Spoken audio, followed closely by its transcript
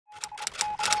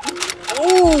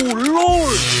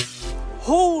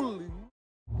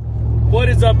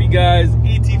guys,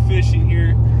 ET Fishing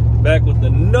here, back with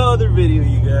another video,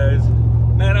 you guys.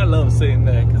 Man, I love saying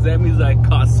that because that means I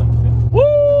caught something.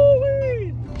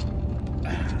 Woo-wee!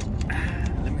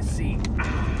 Let me see.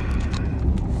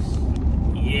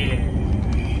 Yeah.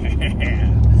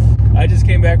 I just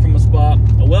came back from a spot,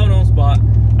 a well-known spot.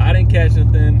 I didn't catch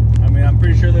nothing. I mean, I'm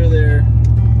pretty sure they're there.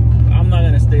 I'm not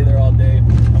gonna stay there all day.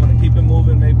 I'm gonna keep it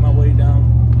moving, make my way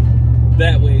down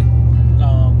that way.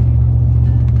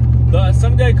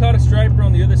 Some guy caught a striper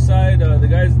on the other side. The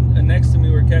guys next to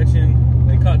me were catching.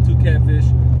 They caught 2 catfish,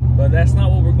 but that's not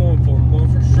what we're going for. We're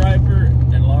going for striper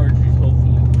and largies,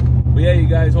 hopefully. But yeah, you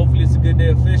guys, hopefully it's a good day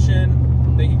of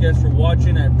fishing. Thank you guys for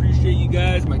watching. I appreciate you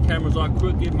guys. My camera's all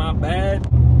crooked, my bad.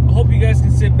 I hope you guys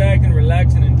can sit back and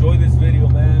relax and enjoy this video,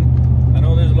 man. I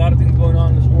know there's a lot of things going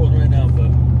on in this world right now, but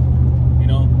you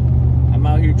know, I'm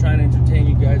out here trying to entertain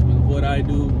you guys with what I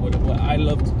do, what I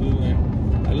love to do,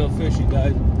 and I love fishing,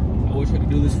 guys. I wish I could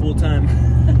do this full time.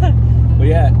 But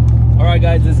yeah, all right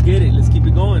guys, let's get it. Let's keep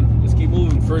it going. Let's keep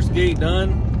moving. First gate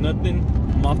done, nothing.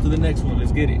 I'm off to the next one.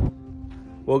 Let's get it.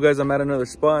 Well guys, I'm at another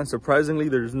spot and surprisingly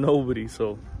there's nobody,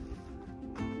 so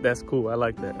that's cool. I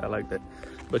like that. I like that.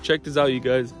 But check this out, you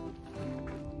guys.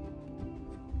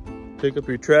 Pick up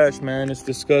your trash, man. It's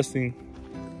disgusting.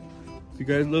 If you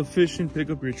guys love fishing, pick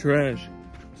up your trash.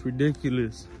 It's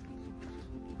ridiculous.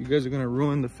 You guys are gonna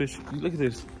ruin the fish. Look at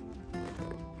this.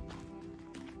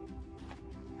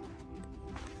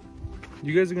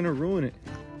 You guys are gonna ruin it.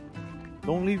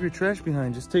 Don't leave your trash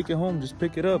behind. Just take it home. Just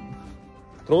pick it up.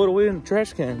 Throw it away in the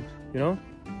trash can, you know?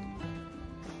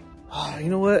 You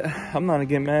know what? I'm not gonna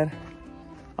get mad.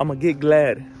 I'm gonna get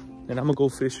glad. And I'm gonna go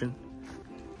fishing.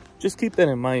 Just keep that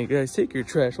in mind, you guys. Take your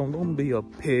trash home. Don't be a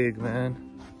pig, man.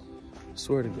 I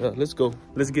swear to God. Let's go.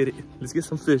 Let's get it. Let's get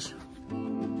some fish.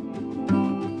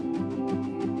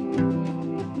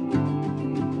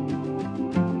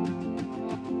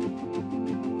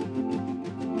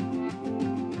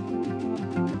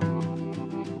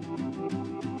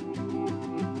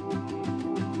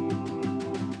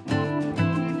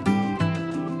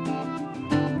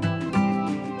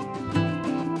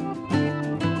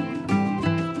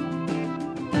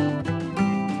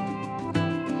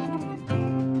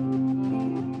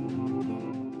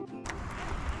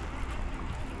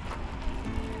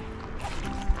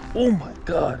 Oh my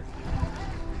God.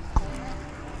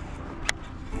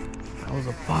 That was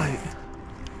a bite.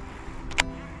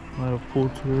 Might have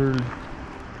pulled too early.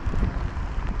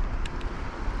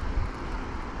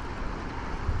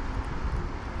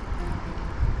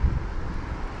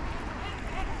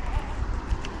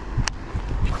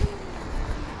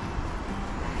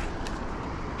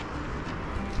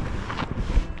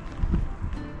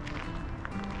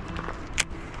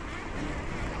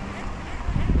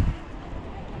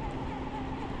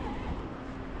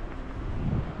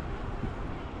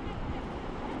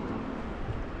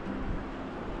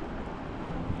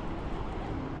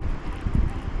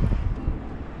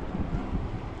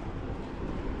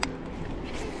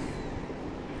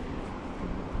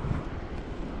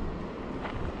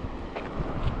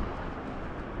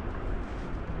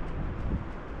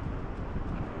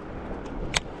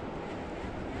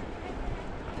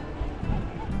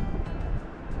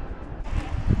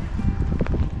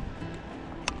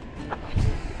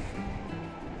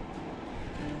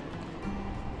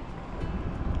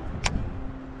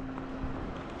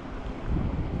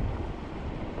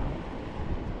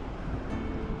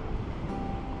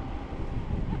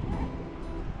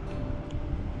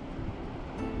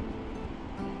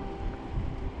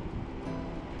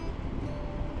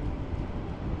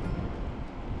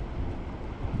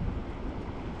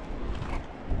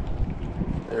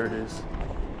 There it is.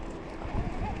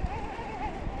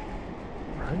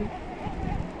 Right?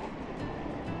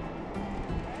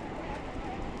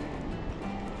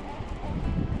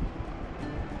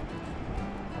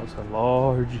 That's a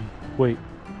largie. Wait.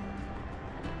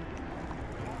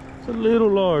 It's a little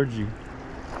largie.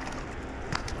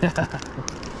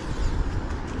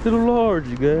 Little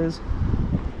largie, guys.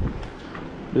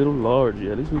 Little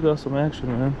largie. At least we got some action,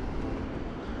 man.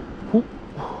 Whoop.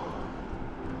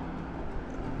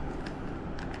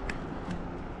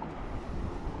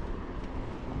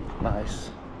 Nice.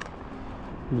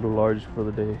 Little large for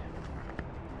the day.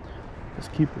 Let's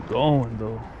keep it going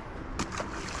though.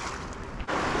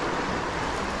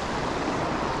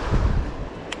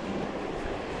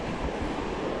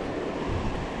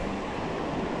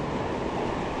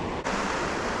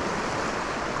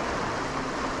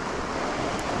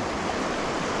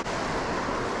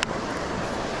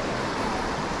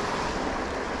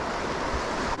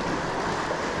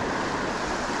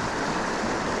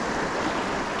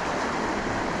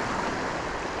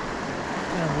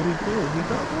 he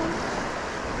got one.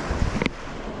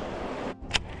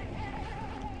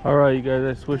 All right, you guys,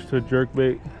 I switched to a jerk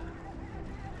bait.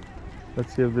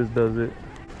 Let's see if this does it.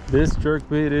 This jerk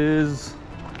bait is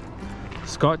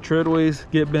Scott Treadway's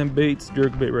Get Bent Baits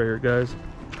jerk bait right here, guys.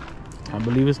 I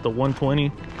believe it's the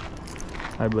 120.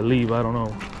 I believe, I don't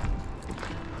know.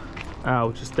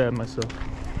 Ow, just stabbed myself.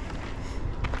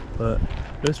 But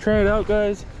let's try it out,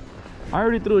 guys. I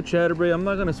already threw a chatterbait. I'm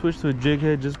not gonna switch to a jig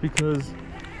head just because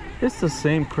it's the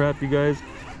same crap, you guys.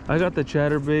 I got the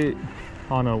chatterbait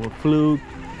on a fluke.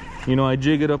 You know, I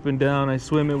jig it up and down, I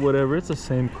swim it, whatever. It's the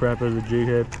same crap as a jig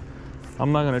head.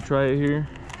 I'm not gonna try it here.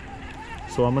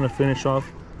 So I'm gonna finish off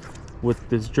with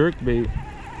this jerk bait.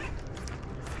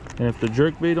 And if the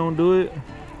jerk bait don't do it,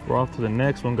 we're off to the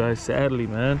next one, guys. Sadly,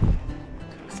 man.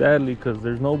 Sadly, because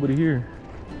there's nobody here.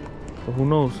 So who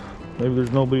knows? Maybe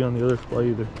there's nobody on the other spot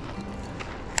either.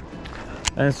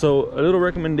 And so a little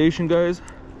recommendation, guys,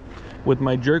 with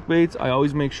my jerk baits, I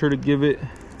always make sure to give it,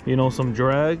 you know, some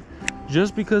drag,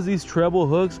 just because these treble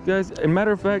hooks, guys, as a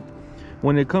matter of fact,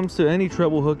 when it comes to any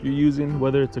treble hook you're using,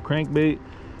 whether it's a crankbait,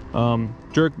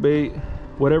 jerk bait,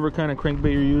 whatever kind of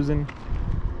crankbait you're using,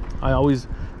 I always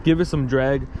give it some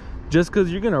drag, just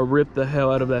because you're gonna rip the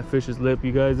hell out of that fish's lip,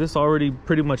 you guys. This already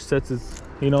pretty much sets its,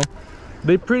 you know,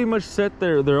 they pretty much set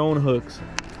their own hooks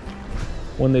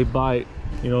when they bite.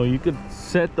 You know, you could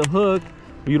set the hook,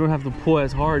 but you don't have to pull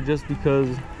as hard, just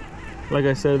because, like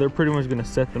I said, they're pretty much gonna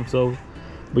set themselves.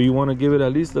 But you want to give it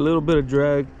at least a little bit of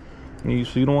drag, so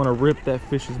you don't want to rip that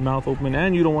fish's mouth open,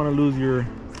 and you don't want to lose your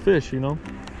fish. You know,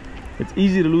 it's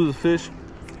easy to lose a fish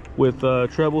with a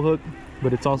treble hook,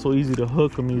 but it's also easy to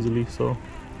hook them easily. So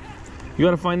you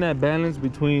got to find that balance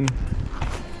between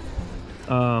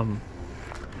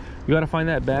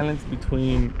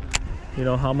you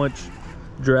know, how much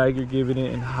drag you're giving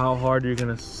it and how hard you're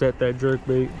gonna set that jerk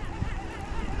bait,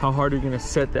 how hard you're gonna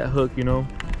set that hook, you know.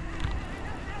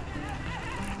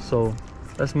 So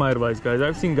that's my advice, guys.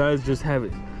 I've seen guys just have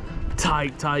it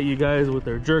tight, you guys, with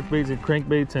their jerk baits and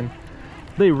crankbaits, and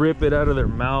they rip it out of their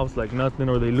mouths like nothing,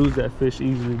 or they lose that fish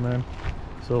easily, man.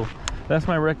 So that's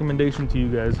my recommendation to you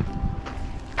guys,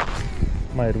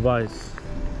 my advice.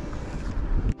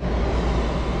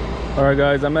 All right,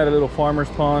 guys, I'm at a little farmer's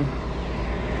pond.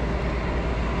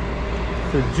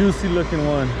 It's a juicy looking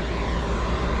one.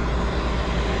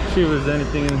 See if there's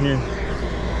anything in here.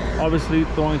 Obviously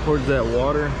throwing towards that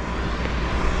water.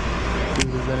 See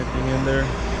if there's anything in there.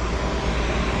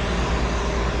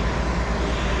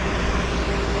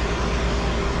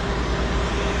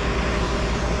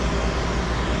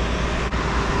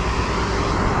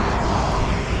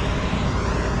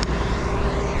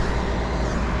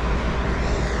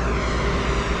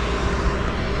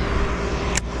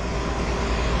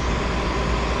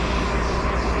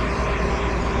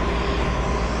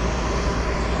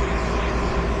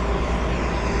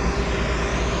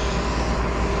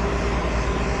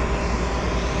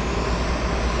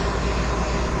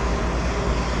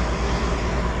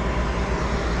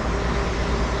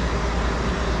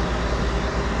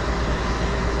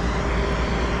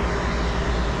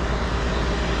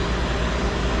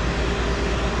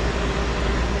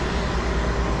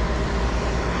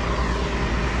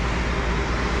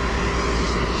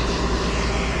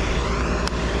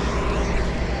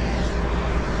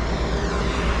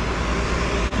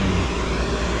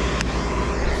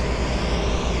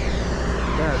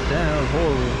 Damn,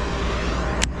 horrible.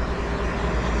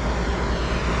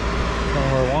 Not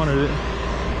how I wanted it.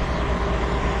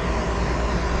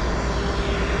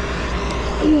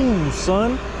 Ooh,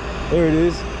 son. There it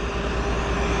is.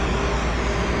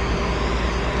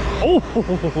 Oh.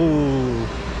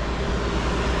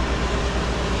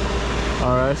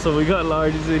 Alright, so we got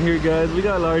largies in here, guys. We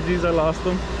got largies. I lost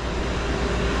them.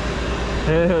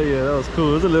 Hell yeah, that was cool.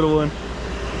 It was a little one.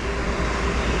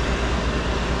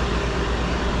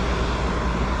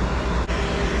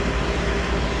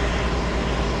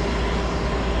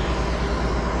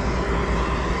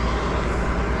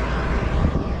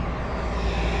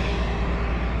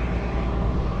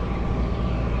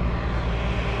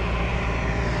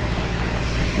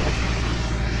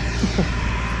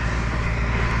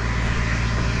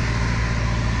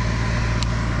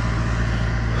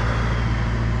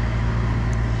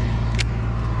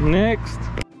 Next.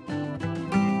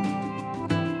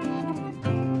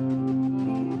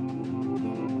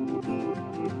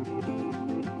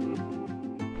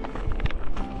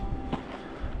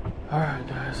 All right,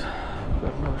 guys,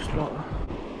 got another spot.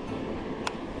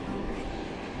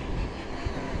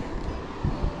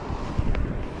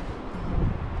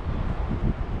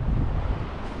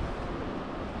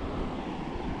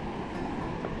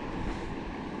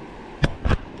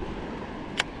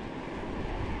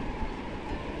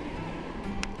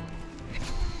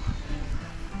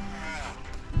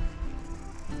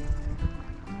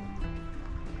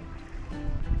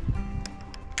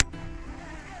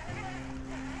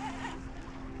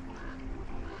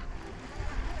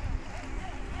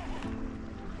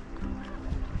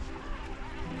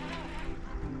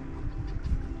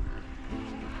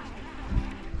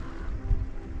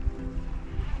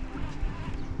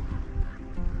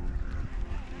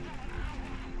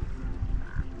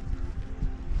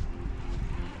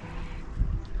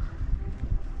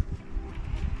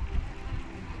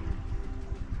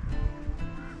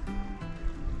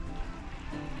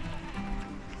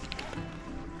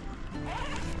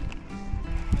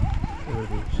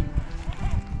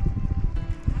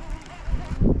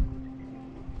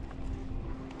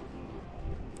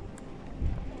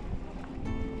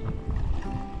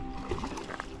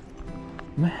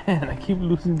 Man, I keep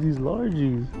losing these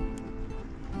largies.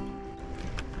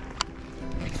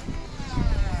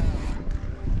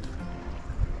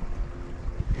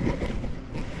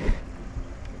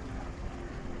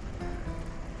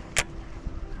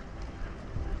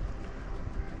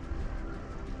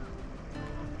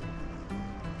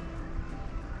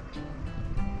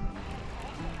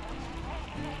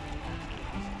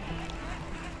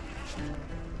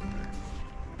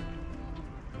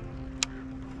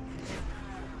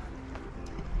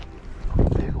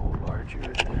 Big old largie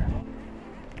right there.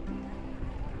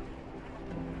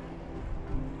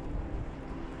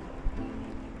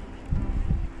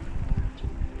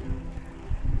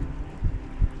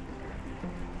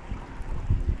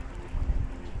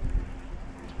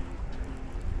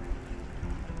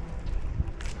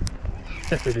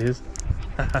 There it is.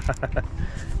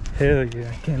 Hell yeah,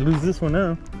 I can't lose this one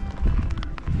now.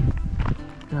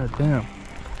 God damn.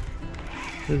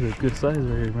 This is a good size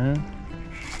right here, man.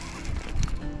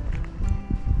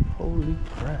 Holy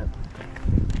crap.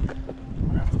 I'm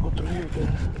gonna have to go through here,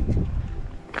 guys.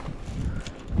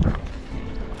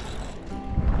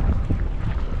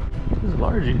 This is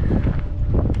largie.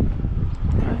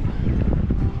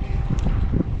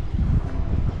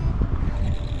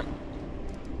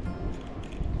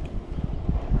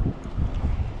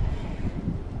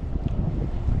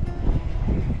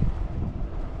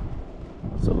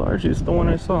 It's the largest, the one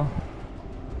I saw.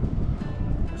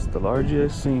 It's the largest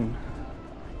I've seen.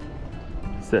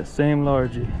 It's that same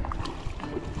largie.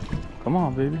 Come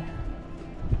on, baby.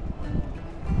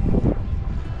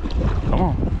 Come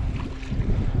on.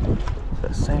 It's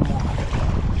that same one.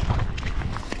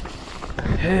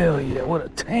 Hell yeah, what a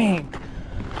tank.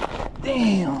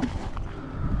 Damn.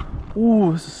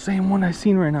 Ooh, it's the same one I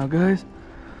seen right now, guys.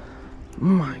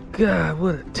 My God,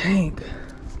 what a tank.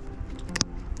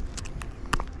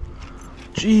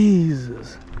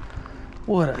 Jesus,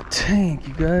 what a tank,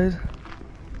 you guys.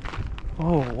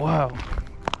 Oh wow,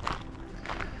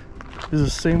 this is the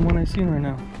same one I seen right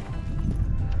now.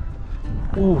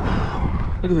 Ooh,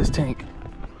 look at this tank.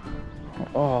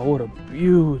 Oh, what a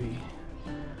beauty.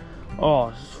 Oh,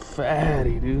 it's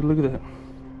fatty, dude. Look at that.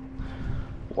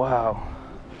 Wow,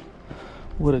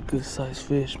 what a good sized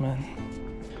fish, man.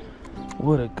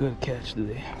 What a good catch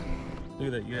today. Look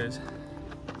at that, you guys.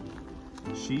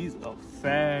 She's a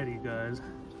fatty, guys.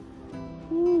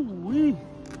 Ooh-wee.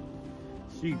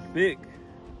 She thick.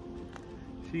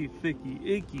 She thicky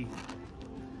icky.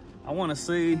 I want to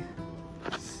say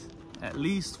at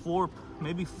least 4,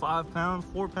 maybe 5 pounds,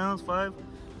 4 pounds, 5.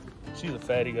 She's a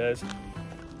fatty, guys.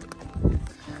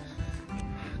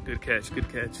 Good catch,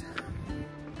 good catch.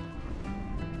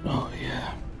 Oh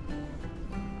yeah.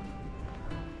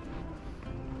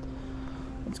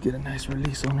 Let's get a nice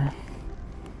release on her.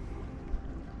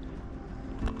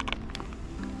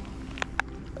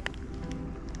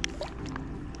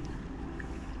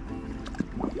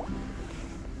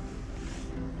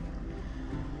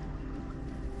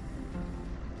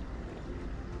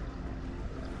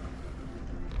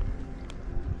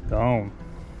 Gone.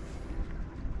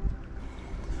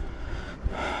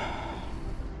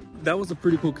 That was a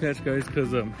pretty cool catch, guys,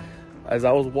 because as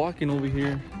I was walking over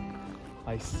here,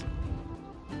 I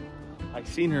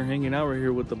seen her hanging out right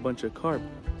here with a bunch of carp.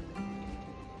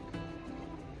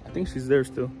 I think she's there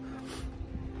still.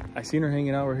 I seen her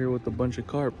hanging out right here with a bunch of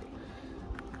carp,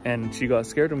 and she got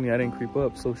scared of me. I didn't creep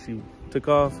up, so she took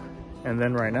off. And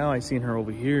then right now I seen her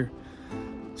over here,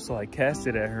 so I cast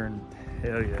it at her, and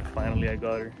hell yeah, finally I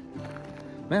got her.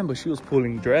 Man, but she was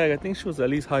pulling drag. I think she was at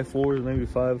least high 4s, maybe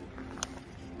 5.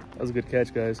 That was a good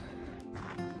catch, guys.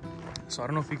 So I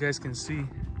don't know if you guys can see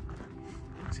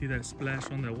that splash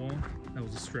on that wall? That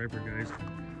was a striper, guys.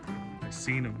 I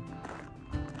seen him.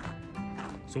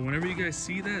 So whenever you guys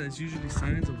see that, it's usually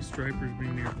signs of stripers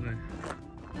being nearby.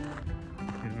 You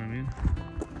know what I mean?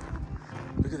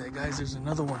 Look at that, guys. There's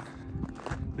another one.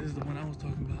 This is the one I was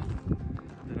talking about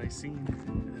that I seen.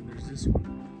 And then there's this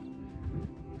one.